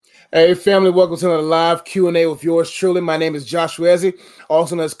Hey family, welcome to another live Q&A with yours truly. My name is Joshua Ezzy,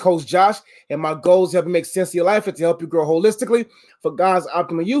 also known as Coach Josh, and my goal is to help you make sense of your life and to help you grow holistically for God's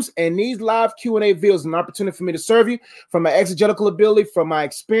optimal use. And these live Q&A videos are an opportunity for me to serve you from my exegetical ability, from my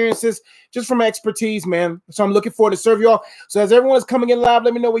experiences, just from my expertise, man. So I'm looking forward to serve you all. So as everyone's coming in live,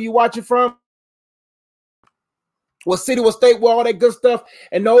 let me know where you're watching from. What city, what state, what all that good stuff,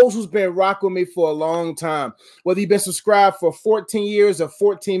 and those who's been rocking with me for a long time, whether you've been subscribed for 14 years or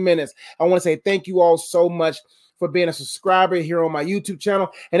 14 minutes, I want to say thank you all so much for being a subscriber here on my YouTube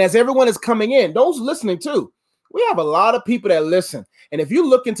channel. And as everyone is coming in, those listening too, we have a lot of people that listen. And if you're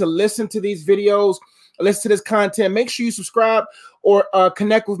looking to listen to these videos, listen to this content, make sure you subscribe or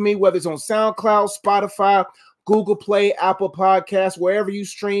connect with me, whether it's on SoundCloud, Spotify, Google Play, Apple Podcasts, wherever you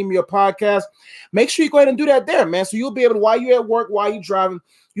stream your podcast. Make sure you go ahead and do that there, man. So you'll be able to, while you're at work, while you're driving,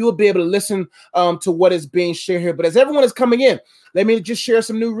 you'll be able to listen to what is being shared here. But as everyone is coming in, let me just share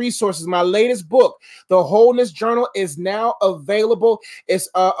some new resources. My latest book, The Wholeness Journal, is now available. It's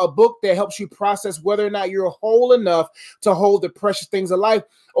a book that helps you process whether or not you're whole enough to hold the precious things of life.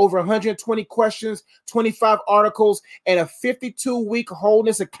 Over 120 questions, 25 articles, and a 52-week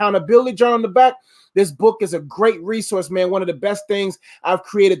wholeness accountability journal in the back. This book is a great resource, man. One of the best things I've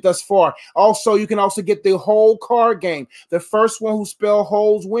created thus far. Also, you can also get the whole card game. The first one who spell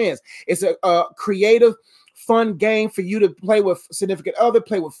holes wins. It's a creative, fun game for you to play with significant other,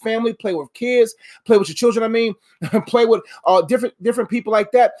 play with family, play with kids, play with your children. Play with different people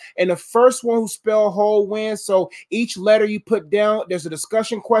like that. And the first one who spell whole wins. So each letter you put down, there's a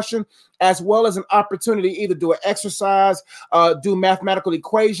discussion question as well as an opportunity to either do an exercise, do mathematical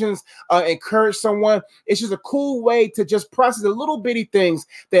equations, encourage someone. It's just a cool way to just process the little bitty things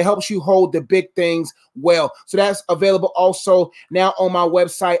that helps you hold the big things well. So that's available also now on my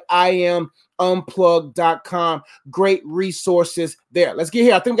website, IamUnplugged.com. Great resources there. Let's get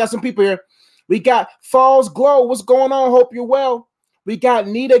here. I think we got some people here. We got Falls Glow. What's going on? Hope you're well. We got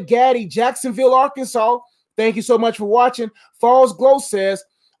Nita Gaddy, Jacksonville, Arkansas. Thank you so much for watching. Falls Glow says,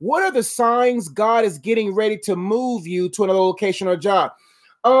 what are the signs God is getting ready to move you to another location or job?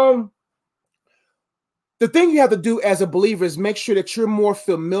 The thing you have to do as a believer is make sure that you're more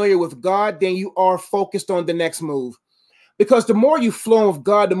familiar with God than you are focused on the next move. Because the more you flow with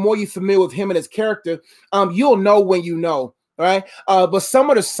God, the more you're familiar with him and his character, you'll know when you know. Right. But some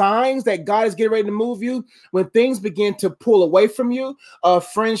of the signs that God is getting ready to move you, when things begin to pull away from you,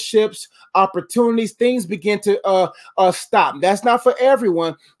 friendships, opportunities, things begin to stop. That's not for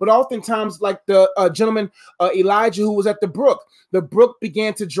everyone, but oftentimes, like the gentleman Elijah who was at the brook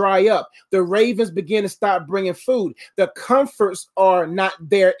began to dry up. The ravens began to stop bringing food. The comforts are not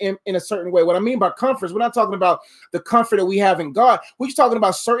there in a certain way. What I mean by comforts, we're not talking about the comfort that we have in God. We're just talking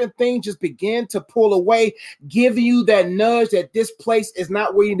about certain things just begin to pull away, give you that nudge that this place is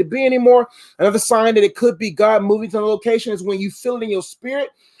not where you need to be anymore. Another sign that it could be God moving to a location is when you feel it in your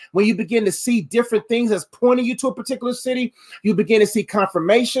spirit. When you begin to see different things that's pointing you to a particular city, you begin to see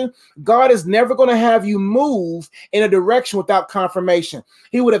confirmation. God is never going to have you move in a direction without confirmation.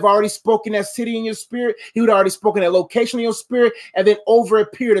 He would have already spoken that city in your spirit. He would have already spoken that location in your spirit. And then over a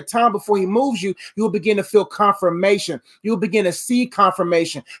period of time before he moves you, you'll begin to feel confirmation. You'll begin to see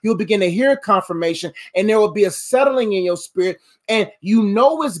confirmation. You'll begin to hear confirmation. And there will be a settling in your spirit. And you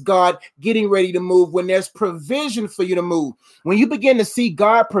know it's God getting ready to move when there's provision for you to move. When you begin to see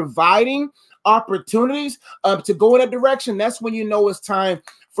God providing opportunities to go in that direction, that's when you know it's time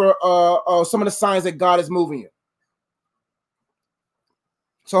for some of the signs that God is moving you.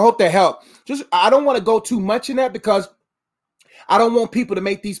 So I hope that helped. I don't want to go too much in that because I don't want people to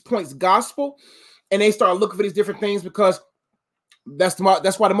make these points gospel and they start looking for these different things, because that's why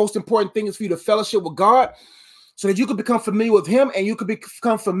the most important thing is for you to fellowship with God, so that you can become familiar with him and you can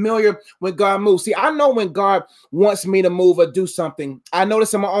become familiar when God moves. See, I know when God wants me to move or do something. I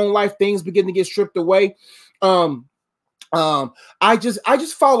notice in my own life, things begin to get stripped away. I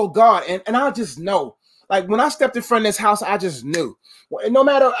just follow God and I just know. Like when I stepped in front of this house, I just knew. No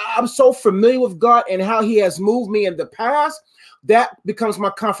matter, I'm so familiar with God and how he has moved me in the past, that becomes my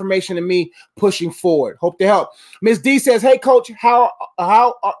confirmation of me pushing forward. Hope to help. Miss D says, hey, coach, hope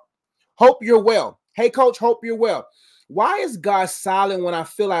you're well. Hey, coach, hope you're well. Why is God silent when I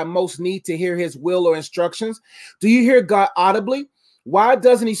feel I most need to hear his will or instructions? Do you hear God audibly? Why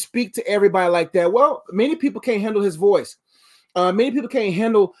doesn't he speak to everybody like that? Well, many people can't handle his voice. Many people can't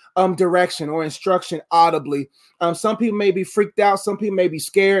handle direction or instruction audibly. Some people may be freaked out. Some people may be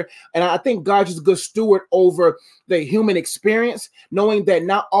scared. And I think God's just a good steward over the human experience, knowing that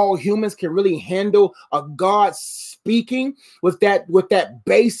not all humans can really handle a God speaking with that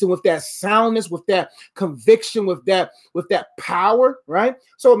bass and with that soundness, with that conviction, with that power, right?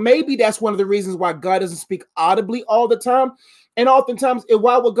 So maybe that's one of the reasons why God doesn't speak audibly all the time. And oftentimes,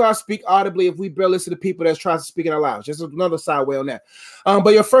 why would God speak audibly if we barely listen to people that's trying to speak it out loud? Just another side way on that.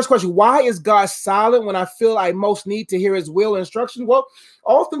 But your first question, why is God silent when I feel I most need to hear his will and instruction? Well,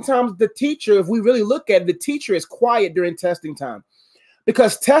 oftentimes the teacher, if we really look at it, the teacher is quiet during testing time,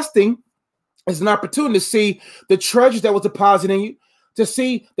 because testing is an opportunity to see the treasures that was deposited in you, to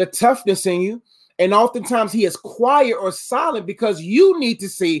see the toughness in you. And oftentimes he is quiet or silent because you need to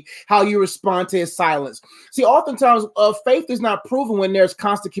see how you respond to his silence. See, oftentimes faith is not proven when there's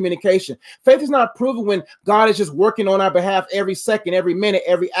constant communication. Faith is not proven when God is just working on our behalf every second, every minute,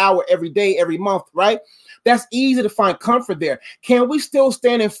 every hour, every day, every month, right? That's easy to find comfort there. Can we still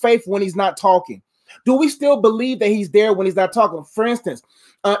stand in faith when he's not talking? Do we still believe that he's there when he's not talking? For instance,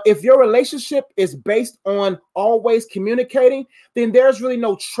 if your relationship is based on always communicating, then there's really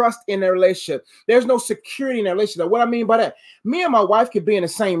no trust in that relationship. There's no security in that relationship. What I mean by that, me and my wife could be in the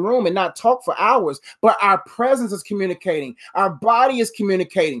same room and not talk for hours, but our presence is communicating. Our body is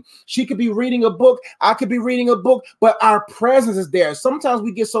communicating. She could be reading a book. I could be reading a book, but our presence is there. Sometimes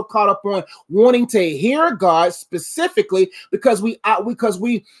we get so caught up on wanting to hear God specifically because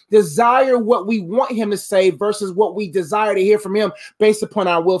we desire what we want him to say versus what we desire to hear from him based upon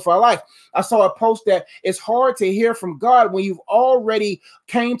our will for our life. I saw a post that it's hard to hear from God when you've already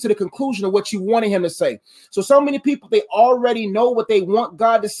came to the conclusion of what you wanted him to say. So many people, they already know what they want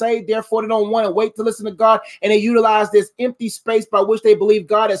God to say. Therefore, they don't want to wait to listen to God. And they utilize this empty space by which they believe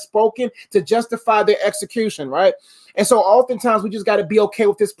God has spoken to justify their execution, right? And so oftentimes we just got to be okay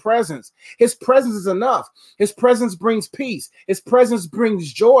with his presence. His presence is enough. His presence brings peace. His presence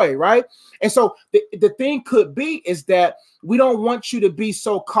brings joy, right? And so the thing could be is that we don't want you to be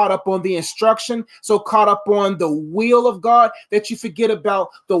so caught up on the instruction, so caught up on the will of God that you forget about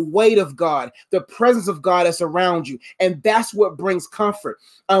the weight of God, the presence of God that's around you. And that's what brings comfort.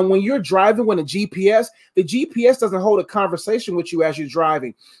 When you're driving with a GPS, the GPS doesn't hold a conversation with you as you're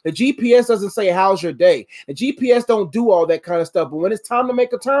driving. The GPS doesn't say, how's your day? The GPS don't do all that kind of stuff. But when it's time to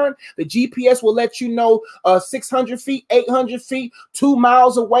make a turn, the GPS will let you know 600 feet, 800 feet, 2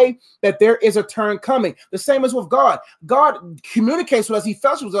 miles away that there is a turn coming. The same as with God. God communicates with us. He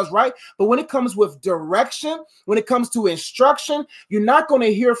fellowships with us, right? But when it comes with direction, when it comes to instruction, you're not going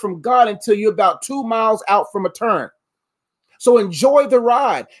to hear from God until you're about 2 miles out from a turn. So enjoy the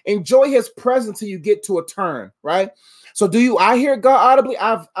ride. Enjoy his presence till you get to a turn, right? So I hear God audibly?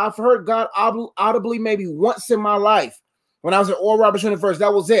 I've heard God audibly maybe once in my life when I was at Oral Roberts University.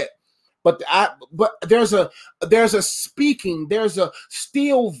 That was it. But there's a speaking, there's a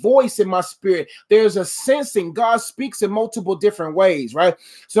still voice in my spirit. There's a sensing. God speaks in multiple different ways, right?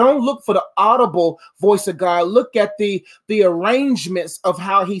 So don't look for the audible voice of God. Look at the arrangements of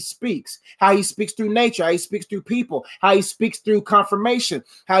how he speaks through nature, how he speaks through people, how he speaks through confirmation,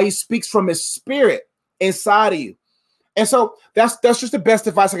 how he speaks from his spirit inside of you. And so that's just the best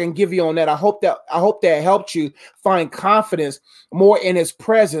advice I can give you on that. I hope that helped you find confidence more in his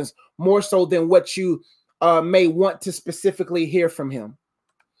presence, more so than what you may want to specifically hear from him.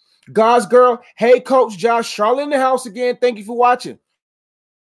 God's girl, hey, Coach Josh, Charlotte in the house again. Thank you for watching.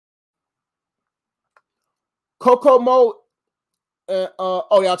 Coco Mode.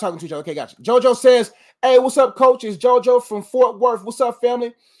 Y'all talking to each other. Okay, gotcha. JoJo says, hey, what's up, Coach? It's JoJo from Fort Worth. What's up,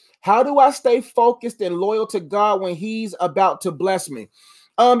 family? How do I stay focused and loyal to God when he's about to bless me?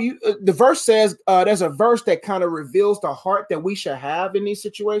 The verse says, there's a verse that kind of reveals the heart that we should have in these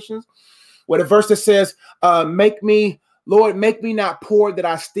situations. Where the verse that says, Lord, make me not poor that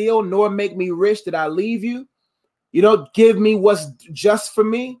I steal, nor make me rich that I leave you. Give me what's just for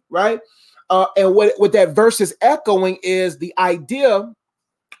me, right? And what that verse is echoing is the idea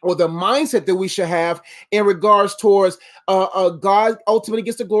or the mindset that we should have in regards towards God ultimately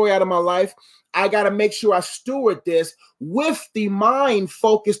gets the glory out of my life. I got to make sure I steward this with the mind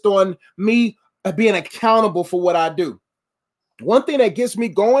focused on me being accountable for what I do. One thing that gets me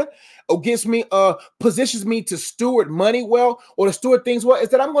going or positions me to steward money well or to steward things well is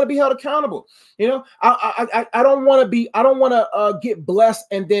that I'm going to be held accountable. I don't want to get blessed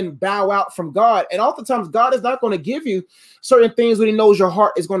and then bow out from God. And oftentimes God is not going to give you certain things when he knows your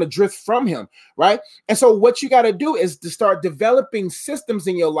heart is going to drift from him, right? And so what you got to do is to start developing systems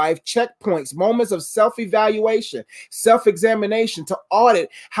in your life, checkpoints, moments of self-evaluation, self-examination to audit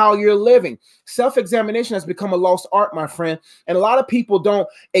how you're living. Self-examination has become a lost art, my friend. And a lot of people don't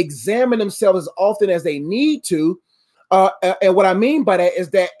examine themselves as often as they need to. And what I mean by that is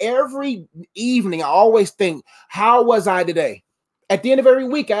that every evening I always think, how was I today? At the end of every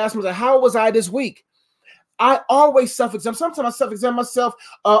week, I ask myself, how was I this week? I always self-examine. Sometimes I self-examine myself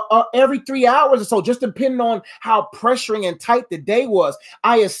every 3 hours or so, just depending on how pressuring and tight the day was.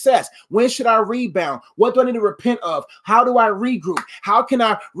 I assess, when should I rebound? What do I need to repent of? How do I regroup? How can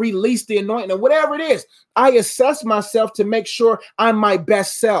I release the anointing? And whatever it is, I assess myself to make sure I'm my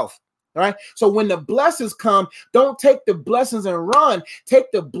best self. All right. So when the blessings come, don't take the blessings and run. Take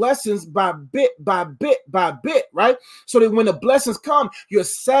the blessings by bit, by bit, by bit. Right. So that when the blessings come, you're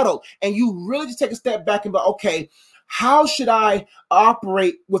settled and you really just take a step back and go, okay, how should I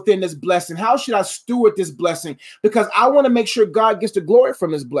operate within this blessing? How should I steward this blessing? Because I want to make sure God gets the glory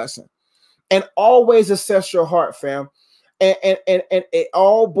from this blessing. And always assess your heart, fam. And it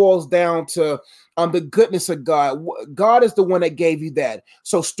all boils down to the goodness of God. God is the one that gave you that.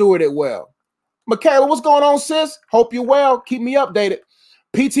 So steward it well. Michaela, what's going on, sis? Hope you're well. Keep me updated.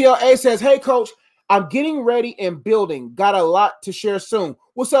 PTLA says, hey, coach, I'm getting ready and building. Got a lot to share soon.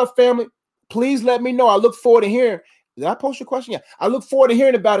 What's up, family? Please let me know. I look forward to hearing. Did I post your question? Yeah. I look forward to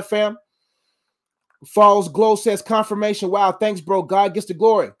hearing about it, fam. Falls Glow says, confirmation. Wow, thanks, bro. God gets the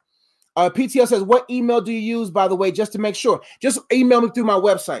glory. PTL says, what email do you use, by the way, just to make sure? Just email me through my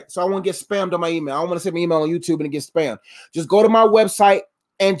website, so I won't get spammed on my email. I don't want to send me email on YouTube and it gets spammed. Just go to my website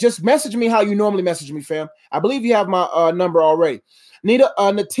and just message me how you normally message me, fam. I believe you have my number already.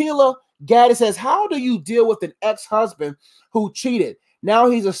 Natila Gaddy says, how do you deal with an ex-husband who cheated? Now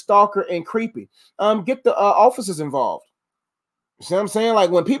he's a stalker and creepy. Get the officers involved. You see what I'm saying? Like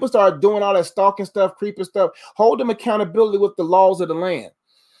when people start doing all that stalking stuff, creeping stuff, hold them accountability with the laws of the land.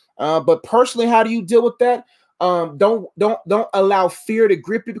 But personally, how do you deal with that? Don't allow fear to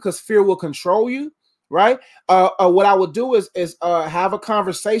grip you, because fear will control you, right? What I would do is have a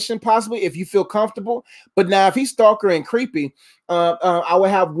conversation, possibly, if you feel comfortable. But now, if he's stalker and creepy, I would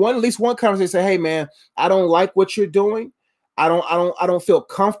have at least one conversation. Say, hey, man, I don't like what you're doing. I don't feel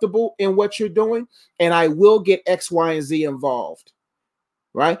comfortable in what you're doing, and I will get X, Y, and Z involved,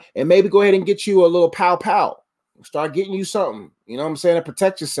 right? And maybe go ahead and get you a little pow. Start getting you something, you know what I'm saying, to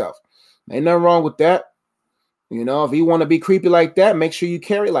protect yourself. Ain't nothing wrong with that. You know, if you want to be creepy like that, make sure you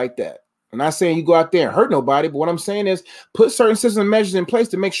carry like that. I'm not saying you go out there and hurt nobody, but what I'm saying is put certain systems and measures in place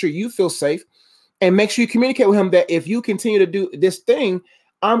to make sure you feel safe, and make sure you communicate with him that if you continue to do this thing,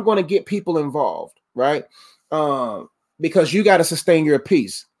 I'm going to get people involved, right? Because you got to sustain your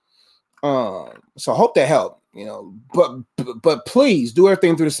peace. So I hope that helped. You know, but please do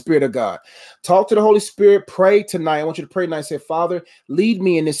everything through the Spirit of God. Talk to the Holy Spirit. Pray tonight. I want you to pray tonight. Say, Father, lead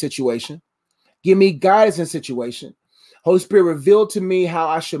me in this situation. Give me guidance in this situation. Holy Spirit, reveal to me how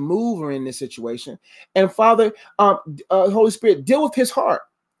I should move in this situation. And Father, Holy Spirit, deal with his heart.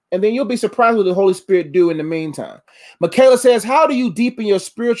 And then you'll be surprised what the Holy Spirit do in the meantime. Michaela says, how do you deepen your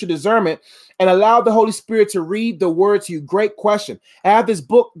spiritual discernment and allow the Holy Spirit to read the word to you? Great question. I have this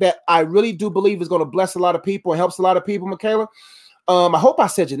book that I really do believe is going to bless a lot of people and helps a lot of people, Michaela. I hope I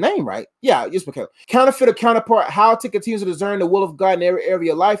said your name right. Yeah, yes, Michaela. Counterfeit or Counterpart, how to continue to discern the will of God in every area of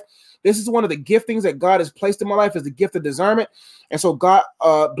your life. This is one of the giftings that God has placed in my life, is the gift of discernment. And so God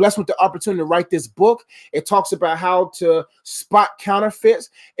blessed me with the opportunity to write this book. It talks about how to spot counterfeits.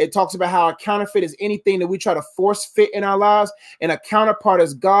 It talks about how a counterfeit is anything that we try to force fit in our lives. And a counterpart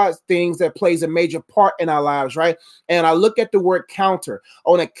is God's things that plays a major part in our lives, right? And I look at the word counter.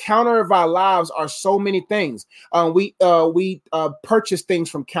 On the counter of our lives are so many things. We purchase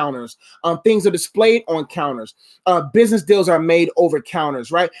things from counters. Things are displayed on counters. Business deals are made over counters,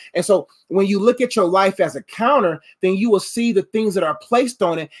 right? And so when you look at your life as a counter, then you will see the things that are placed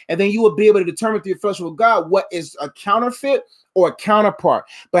on it, and then you will be able to determine through your fellowship with God what is a counterfeit or a counterpart.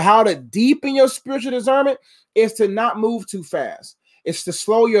 But how to deepen your spiritual discernment is to not move too fast. It's to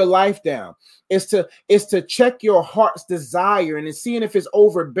slow your life down. It's to check your heart's desire and seeing if it's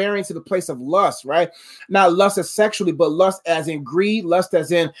overbearing to the place of lust, right? Not lust as sexually, but lust as in greed, lust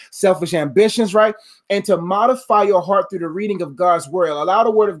as in selfish ambitions, right? And to modify your heart through the reading of God's word. Allow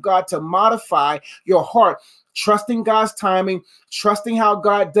the word of God to modify your heart, trusting God's timing, trusting how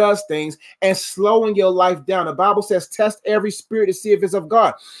God does things, and slowing your life down. The Bible says, test every spirit to see if it's of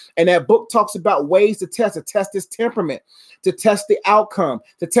God. And that book talks about ways to test this temperament, to test the outcome,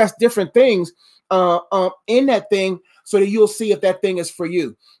 to test different things in that thing, so that you'll see if that thing is for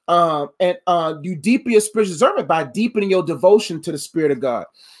you. And you deepen your spiritual discernment by deepening your devotion to the Spirit of God,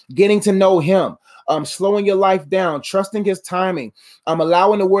 getting to know him, slowing your life down, trusting his timing,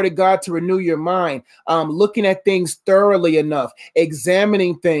 allowing the word of God to renew your mind, looking at things thoroughly enough,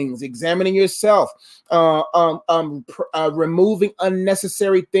 examining things, examining yourself, removing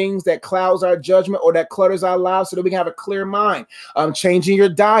unnecessary things that clouds our judgment or that clutters our lives so that we can have a clear mind, changing your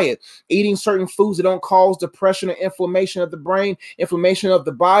diet, eating certain foods that don't cause depression or inflammation of the brain, inflammation of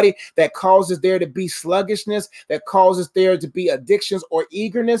the body, that causes there to be sluggishness, that causes there to be addictions or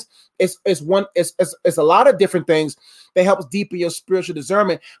eagerness. It's a lot of different things that helps deepen your spiritual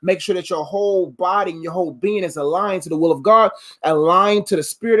discernment. Make sure that your whole body and your whole being is aligned to the will of God, aligned to the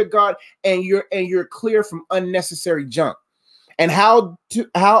Spirit of God, and you're clear from unnecessary junk. And how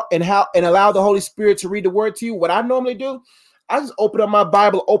allow the Holy Spirit to read the word to you. What I normally do, I just open up my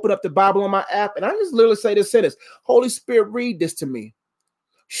Bible, open up the Bible on my app, and I just literally say this sentence: Holy Spirit, read this to me.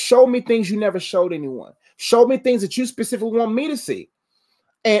 Show me things you never showed anyone. Show me things that you specifically want me to see.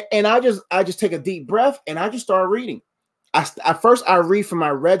 And I just take a deep breath and I just start reading. First I read from my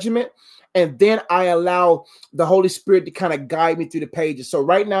regiment, and then I allow the Holy Spirit to kind of guide me through the pages. So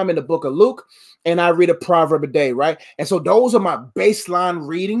right now I'm in the book of Luke, and I read a proverb a day, right? And so those are my baseline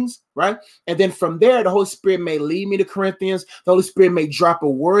readings, right? And then from there, the Holy Spirit may lead me to Corinthians. The Holy Spirit may drop a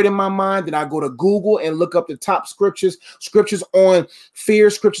word in my mind. Then I go to Google and look up the top scriptures on fear,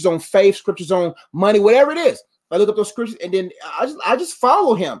 scriptures on faith, scriptures on money, whatever it is. I look up those scriptures, and then I just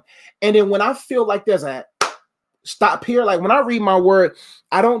follow him. And then when I feel like there's a stop here, like when I read my word,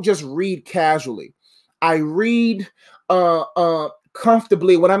 I don't just read casually. I read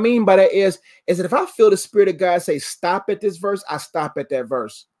comfortably. What I mean by that is that if I feel the Spirit of God say stop at this verse, I stop at that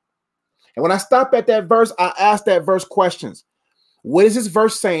verse. And when I stop at that verse, I ask that verse questions. What is this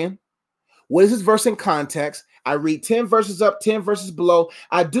verse saying? What is this verse in context? I read 10 verses up, 10 verses below.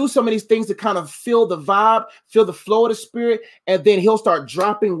 I do some of these things to kind of feel the vibe, feel the flow of the Spirit, and then he'll start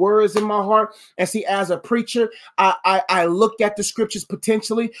dropping words in my heart. And see, as a preacher, I look at the scriptures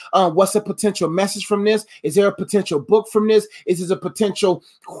potentially. What's a potential message from this? Is there a potential book from this? Is there a potential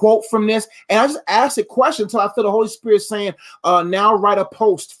quote from this? And I just ask a question until I feel the Holy Spirit saying, now write a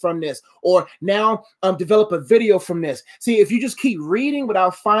post from this, or now develop a video from this. See, if you just keep reading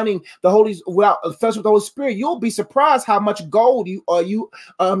without finding without a fellowship with the Holy Spirit, you'll be surprised how much gold you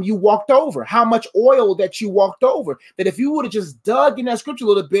walked over, how much oil that you walked over. That if you would have just dug in that scripture a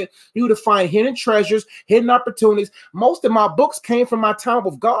little bit, you would have found hidden treasures, hidden opportunities. Most of my books came from my time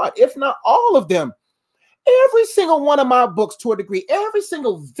with God, if not all of them. Every single one of my books, to a degree, every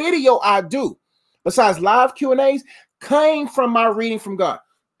single video I do, besides live Q&As, came from my reading from God.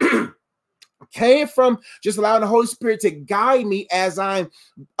 Came from just allowing the Holy Spirit to guide me as I'm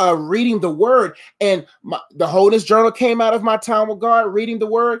reading the word. And the Holiness Journal came out of my time with God, reading the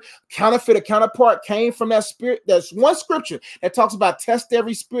word. Counterfeit or counterpart came from that spirit. There's one scripture that talks about test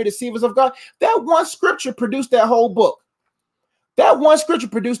every spirit, deceivers of God. That one scripture produced that whole book. That one scripture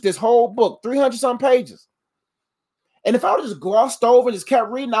produced this whole book, 300 some pages. And if I would have just glossed over and just kept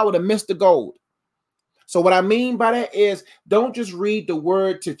reading, I would have missed the gold. So what I mean by that is, don't just read the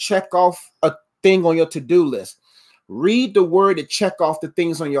word to check off a thing on your to-do list. Read the word to check off the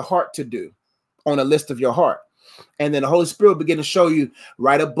things on your heart to do, on a list of your heart. And then the Holy Spirit will begin to show you,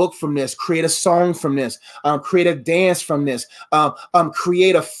 write a book from this, create a song from this, create a dance from this,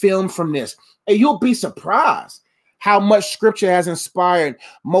 create a film from this. And you'll be surprised how much scripture has inspired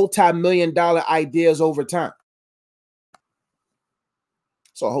multi-million-dollar ideas over time.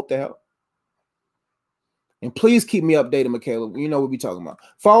 So I hope that helped. And please keep me updated, Michaela. You know what we're talking about.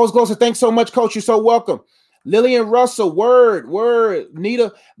 Falls Glow, so thanks so much, Coach. You're so welcome. Lillian Russell, word.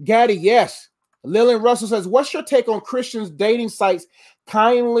 Nita Gaddy, yes. Lillian Russell says, what's your take on Christians dating sites?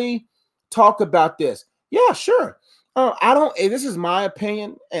 Kindly talk about this. Yeah, sure. This is my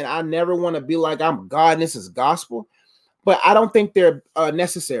opinion, and I never want to be like I'm God and this is gospel. But I don't think they're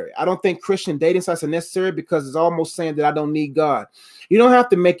necessary. I don't think Christian dating sites are necessary, because it's almost saying that I don't need God. You don't have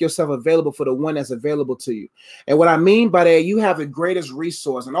to make yourself available for the one that's available to you. And what I mean by that, you have the greatest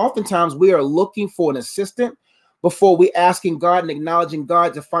resource. And oftentimes we are looking for an assistant before we asking God and acknowledging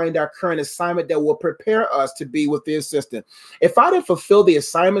God to find our current assignment that will prepare us to be with the assistant. If I didn't fulfill the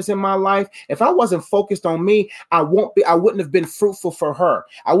assignments in my life, if I wasn't focused on me, I wouldn't have been fruitful for her.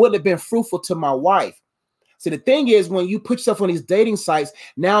 I wouldn't have been fruitful to my wife. See, the thing is, when you put yourself on these dating sites,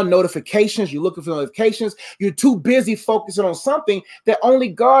 now notifications, you're looking for notifications, you're too busy focusing on something that only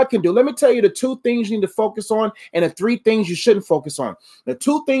God can do. Let me tell you the 2 things you need to focus on and the 3 things you shouldn't focus on. The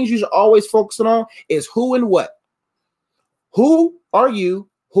 2 things you should always focus on is who and what. Who are you?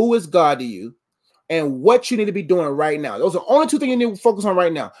 Who is God to you? And what you need to be doing right now. Those are only 2 things you need to focus on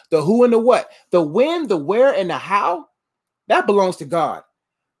right now. The who and the what. The when, the where, and the how, that belongs to God.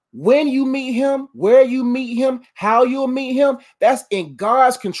 When you meet him, where you meet him, how you'll meet him, that's in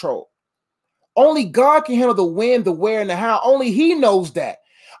God's control. Only God can handle the when, the where, and the how. Only he knows that.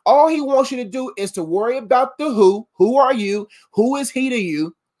 All he wants you to do is to worry about the who. Who are you? Who is he to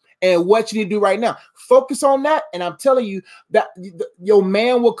you? And what you need to do right now. Focus on that. And I'm telling you that your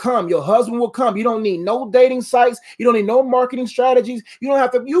man will come. Your husband will come. You don't need no dating sites. You don't need no marketing strategies. You don't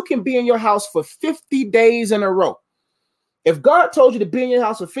have to. You can be in your house for 50 days in a row. If God told you to be in your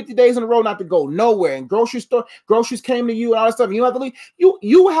house for 50 days in a row, not to go nowhere, and groceries came to you and all that stuff, and you don't have to leave,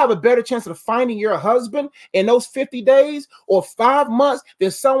 you have a better chance of finding your husband in those 50 days or 5 months than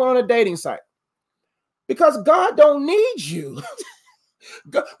someone on a dating site. Because God don't need you.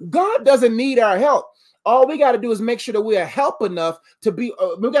 God doesn't need our help. All we got to do is make sure that we are help enough to be,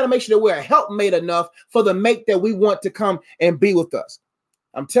 we got to make sure that we're helpmate enough for the mate that we want to come and be with us.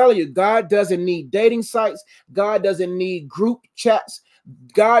 I'm telling you, God doesn't need dating sites. God doesn't need group chats.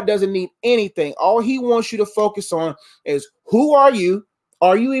 God doesn't need anything. All he wants you to focus on is, who are you?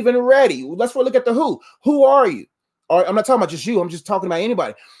 Are you even ready? Let's look at the who. Who are you? I'm not talking about just you. I'm just talking about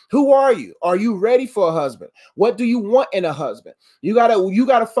anybody. Who are you? Are you ready for a husband? What do you want in a husband? You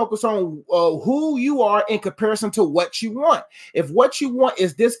gotta focus on who you are in comparison to what you want. If what you want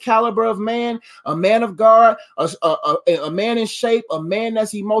is this caliber of man, a man of God, a man in shape, a man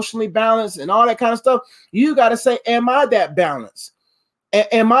that's emotionally balanced, and all that kind of stuff, you got to say, am I that balanced?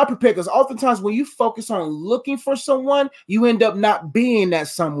 Am I prepared? Because oftentimes when you focus on looking for someone, you end up not being that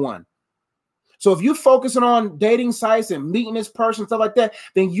someone. So if you're focusing on dating sites and meeting this person, stuff like that,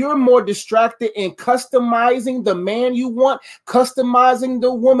 then you're more distracted in customizing the man you want, customizing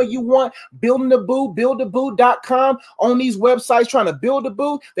the woman you want, building the boo, buildaboo.com on these websites, trying to build a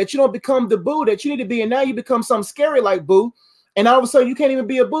boo, that you don't become the boo that you need to be. And now you become something scary like boo. And all of a sudden you can't even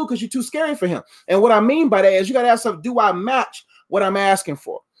be a boo because you're too scary for him. And what I mean by that is you got to ask yourself, do I match what I'm asking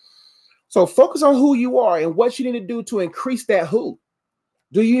for? So focus on who you are and what you need to do to increase that who.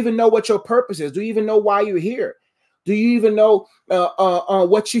 Do you even know what your purpose is? Do you even know why you're here? Do you even know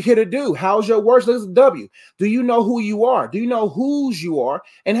what you're here to do? How's your worship? This is W. Do you know who you are? Do you know whose you are?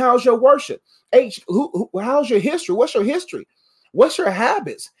 And how's your worship? H. How's your history? What's your history? What's your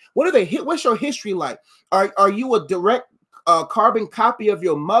habits? What's your history like? Are you a direct carbon copy of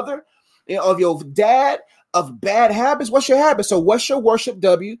your mother, of your dad, of bad habits? What's your habit? So what's your worship?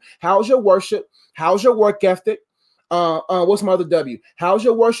 W. How's your worship? How's your work ethic? What's my other W? How's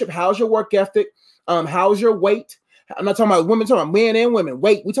your worship? How's your work ethic? How's your weight? I'm not talking about women, I'm talking about men and women.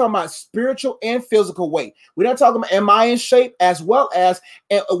 Weight. We're talking about spiritual and physical weight. We're not talking about, am I in shape, as well as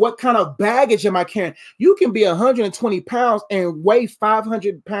what kind of baggage am I carrying? You can be 120 pounds and weigh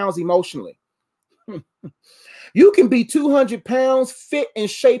 500 pounds emotionally. You can be 200 pounds, fit in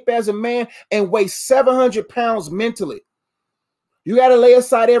shape as a man, and weigh 700 pounds mentally. You got to lay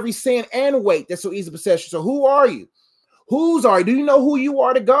aside every sin and weight that's so easy to possess. So who are you? Whose are you? Do you know who you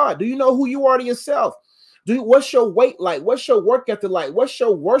are to God? Do you know who you are to yourself? What's your weight like? What's your work ethic like? What's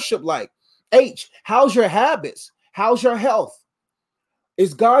your worship like? H, how's your habits? How's your health?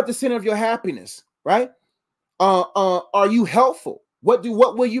 Is God the center of your happiness? Right? Are you helpful? What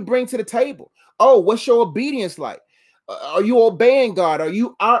will you bring to the table? Oh, what's your obedience like? Are you obeying God? Are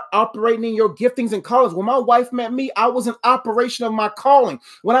you operating in your giftings and callings? When my wife met me, I was an operation of my calling.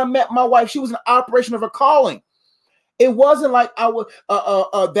 When I met my wife, she was an operation of her calling. It wasn't like I was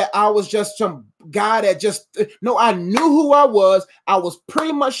that I was just some guy that just no. I knew who I was. I was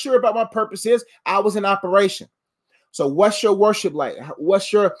pretty much sure about my purposes. I was in operation. So what's your worship like?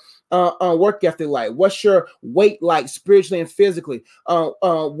 What's your work ethic like? What's your weight like spiritually and physically?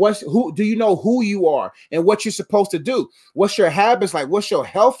 Who do you know who you are and what you're supposed to do? What's your habits like? What's your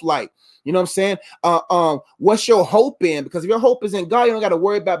health like? You know what I'm saying? What's your hope in? Because if your hope is in God, you don't got to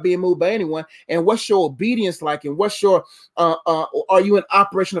worry about being moved by anyone. And what's your obedience like? And what's your are you in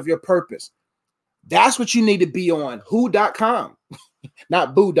operation of your purpose? That's what you need to be on. Who.com,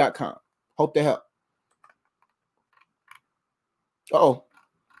 not boo.com. Hope to help. Oh,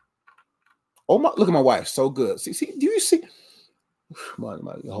 look at my wife. So good. See, do you see?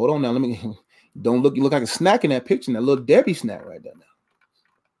 Hold on now. Let me don't look. You look like a snack in that picture. That little Debbie snack right there now.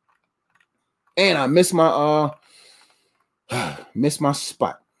 And I missed my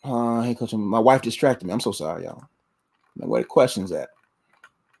spot. Hey, coach, my wife distracted me. I'm so sorry, y'all. Now, where the questions at?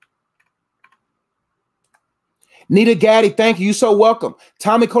 Nita Gaddy, thank you. You're so welcome.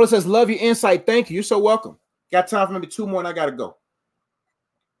 Tommy Cola says, love your insight. Thank you. You're so welcome. Got time for maybe 2 more and I got to go.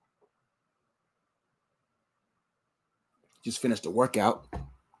 Just finished the workout.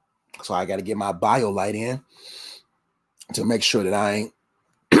 So I got to get my BioLite in to make sure that I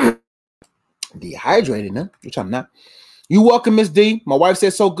ain't dehydrated, which I'm not. You welcome, Miss D. My wife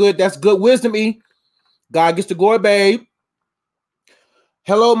said so good. That's good wisdom, E. God gets the glory, babe.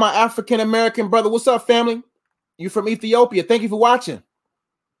 Hello, my African-American brother. What's up, family? You from Ethiopia. Thank you for watching.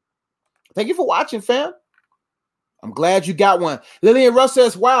 Thank you for watching, fam. I'm glad you got one. Lillian Russ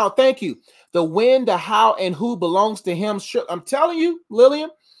says, wow, thank you. The when, the how, and who belongs to him. I'm telling you,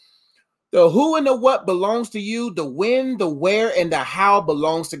 Lillian, the who and the what belongs to you. The when, the where, and the how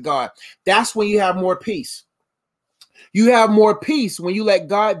belongs to God. That's when you have more peace. You have more peace when you let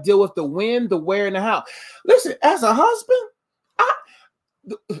God deal with the when, the where, and the how. Listen, as a husband,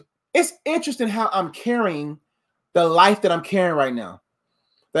 it's interesting how I'm carrying the life that I'm carrying right now.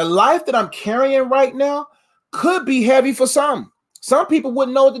 The life that I'm carrying right now could be heavy for some. Some people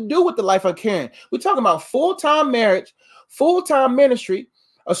wouldn't know what to do with the life I'm carrying. We're talking about full-time marriage, full-time ministry,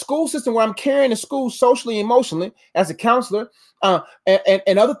 a school system where I'm carrying the school socially, emotionally as a counselor, and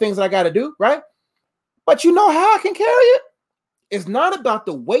other things that I got to do, right? But you know how I can carry it? It's not about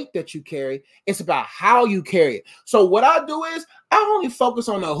the weight that you carry. It's about how you carry it. So what I do is I only focus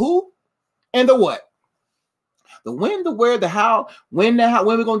on the who and the what. The when, the where, the how, when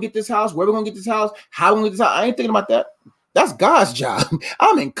we're going to get this house, where we're going to get this house, how we're going to get this house. I ain't thinking about that. That's God's job.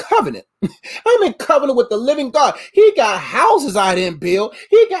 I'm in covenant. I'm in covenant with the living God. He got houses I didn't build.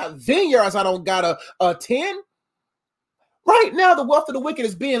 He got vineyards I don't got to attend. Right now, the wealth of the wicked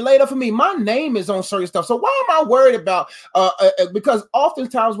is being laid up for me. My name is on certain stuff. So why am I worried about? Because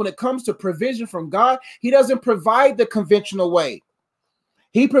oftentimes when it comes to provision from God, he doesn't provide the conventional way.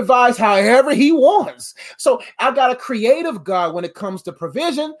 He provides however he wants. So I got a creative God when it comes to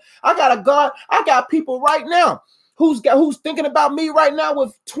provision. I got people right now who's thinking about me right now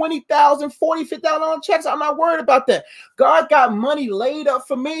with $20,000, $40,000, $50,000 checks. I'm not worried about that. God got money laid up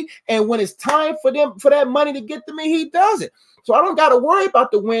for me. And when it's time for that money to get to me, he does it. So I don't got to worry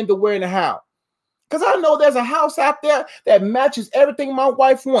about the when, the where, and the how. Because I know there's a house out there that matches everything my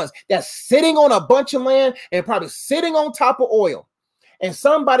wife wants. That's sitting on a bunch of land and probably sitting on top of oil. And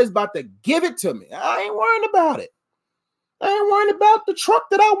somebody's about to give it to me. I ain't worrying about it. I ain't worrying about the truck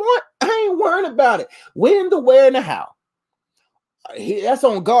that I want. I ain't worrying about it. When, the where, and the how. That's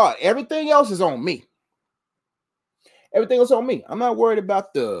on God. Everything else is on me. Everything else on me. I'm not worried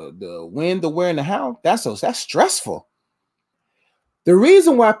about the when, the where, and the how. That's stressful. The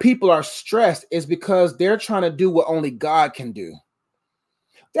reason why people are stressed is because they're trying to do what only God can do.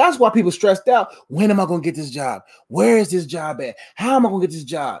 That's why people stressed out. When am I going to get this job? Where is this job at? How am I going to get this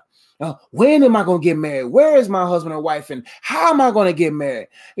job? When am I going to get married? Where is my husband and wife? And how am I going to get married?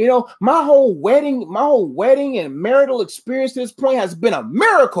 You know, my whole wedding and marital experience to this point has been a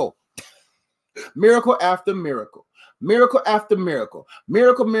miracle. Miracle after miracle. Miracle after miracle.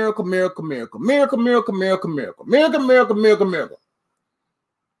 Miracle, miracle, miracle, miracle. Miracle, miracle, miracle, miracle. Miracle, miracle, miracle, miracle.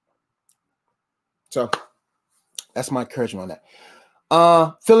 So that's my encouragement on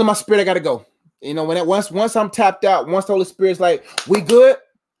that. Feeling my spirit, I gotta go. You know, once I'm tapped out, once the Holy Spirit's like, we good,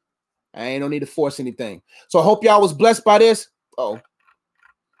 I ain't no need to force anything. So I hope y'all was blessed by this. Hope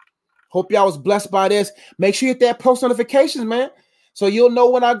y'all was blessed by this. Make sure you hit that post notifications, man. So you'll know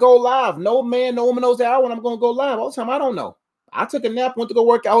when I go live. No man, no woman knows the hour when I'm gonna go live. All the time, I don't know. I took a nap, went to go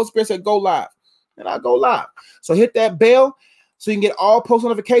work out. Holy Spirit said go live. And I go live. So hit that bell so you can get all post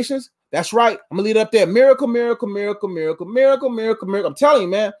notifications. That's right. I'm gonna leave it up there. Miracle, miracle, miracle, miracle, miracle, miracle, miracle. I'm telling you,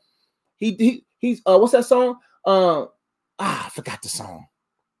 man. He's what's that song? I forgot the song.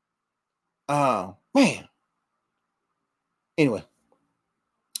 Man. Anyway,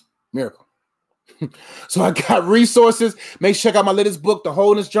 miracle. So I got resources. Make sure you check out my latest book, The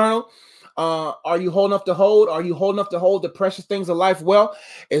Wholeness Journal. Are you holding up to hold? Are you holding up to hold the precious things of life well?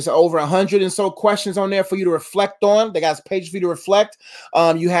 It's over 100 and so questions on there for you to reflect on. They got a page for you to reflect.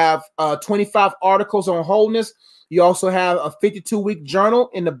 You have 25 articles on wholeness. You also have a 52-week journal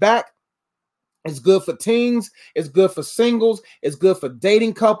in the back. It's good for teens. It's good for singles. It's good for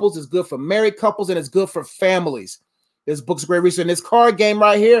dating couples. It's good for married couples. And it's good for families. This book's a great resource. And this card game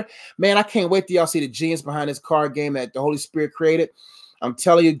right here, man, I can't wait till y'all see the genius behind this card game that the Holy Spirit created. I'm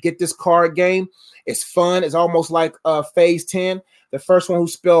telling you, get this card game. It's fun. It's almost like phase 10. The first one who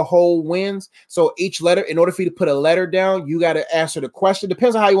spell whole wins. So each letter, in order for you to put a letter down, you got to answer the question.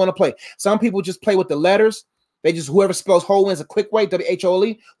 Depends on how you want to play. Some people just play with the letters. They just, whoever spells whole wins a quick way,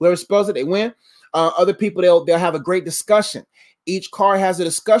 WHOLE. Whoever spells it, they win. Other people, they'll have a great discussion. Each card has a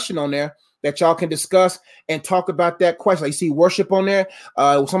discussion on there that y'all can discuss and talk about that question. Like you see worship on there.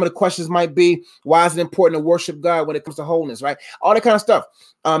 Some of the questions might be, why is it important to worship God when it comes to holiness, right? All that kind of stuff.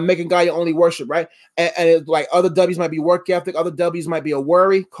 Making God your only worship, right? And it's like other W's might be work ethic. Other W's might be a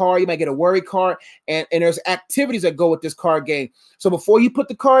worry card. You might get a worry card. And there's activities that go with this card game. So before you put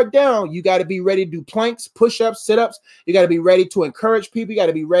the card down, you got to be ready to do planks, push-ups, sit-ups. You got to be ready to encourage people. You got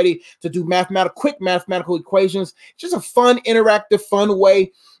to be ready to do quick mathematical equations. It's just a fun, interactive, fun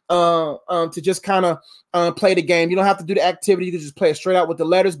way to just kind of play the game. You don't have to do the activity. You can just play it straight out with the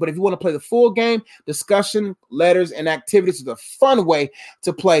letters. But if you want to play the full game, discussion, letters, and activities is a fun way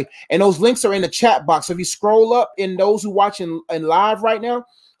to play. And those links are in the chat box. So if you scroll up, in those who watching in live right now,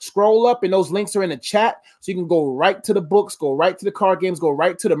 scroll up and those links are in the chat. So you can go right to the books, go right to the card games, go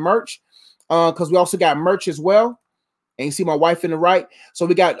right to the merch. Because we also got merch as well. And you see my wife in the right. So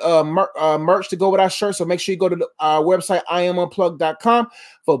we got merch to go with our shirt. So make sure you go to our website, iamunplugged.com,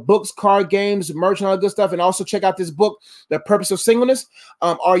 for books, card games, merch, and all that good stuff. And also check out this book, The Purpose of Singleness.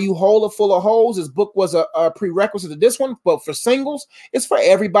 Are you whole or full of holes? This book was a prerequisite to this one, but for singles, it's for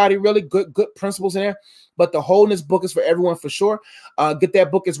everybody, really. Good principles in there. But the wholeness book is for everyone for sure. Get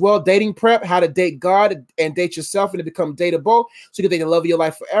that book as well. Dating Prep, How to Date God and Date Yourself and to Become Dateable, so you can date the love of your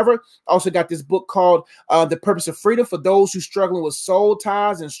life forever. Also got this book called The Purpose of Freedom for those who struggling with soul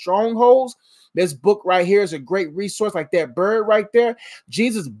ties and strongholds. This book right here is a great resource, like that bird right there.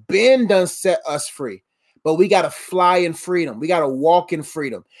 Jesus been done set us free, but we got to fly in freedom. We got to walk in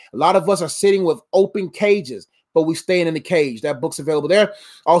freedom. A lot of us are sitting with open cages, but we staying in the cage. That book's available there.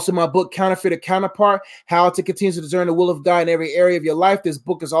 Also, my book, Counterfeit or Counterpart, How to Continue to Discern the Will of God in Every Area of Your Life. This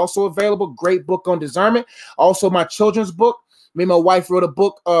book is also available. Great book on discernment. Also, my children's book. Me and my wife wrote a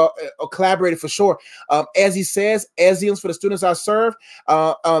book, collaborated for sure. As he says, Asians for the students I serve.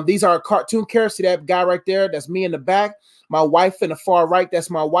 These are cartoon characters. See that guy right there? That's me in the back. My wife in the far right, that's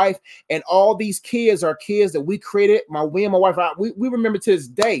my wife. And all these kids are kids that we created. Me and my wife, we remember to this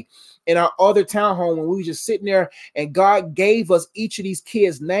day in our other townhome when we were just sitting there and God gave us each of these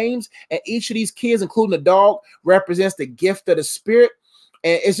kids names. And each of these kids, including the dog, represents the gift of the Spirit.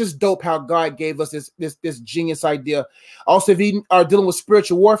 And it's just dope how God gave us this genius idea. Also, if you are dealing with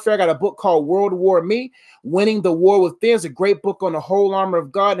spiritual warfare, I got a book called World War Me, Winning the War Within. It's a great book on the whole armor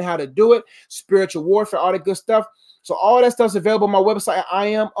of God and how to do it, spiritual warfare, all that good stuff. So all that stuff's available on my website at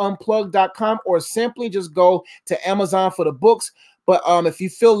iamunplugged.com, or simply just go to Amazon for the books. But if you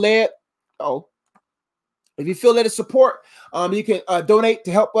feel led, to support, you can donate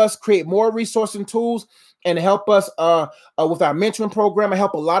to help us create more resources and tools and help us with our mentoring program. I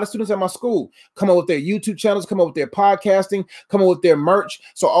help a lot of students at my school come up with their YouTube channels, come up with their podcasting, come up with their merch.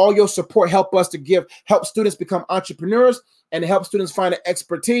 So all your support help us to help students become entrepreneurs and help students find an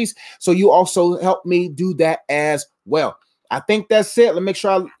expertise. So you also help me do that as well. I think that's it. Let me make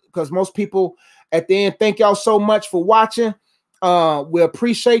sure, because most people at the end, thank y'all so much for watching. We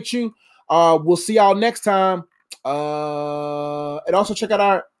appreciate you. We'll see y'all next time. And also check out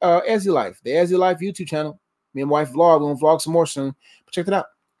our Ezzy Life, the Ezzy Life YouTube channel. Me and wife vlog. We're gonna vlog some more soon. But check it out.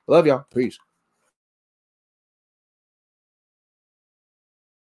 Love y'all. Peace.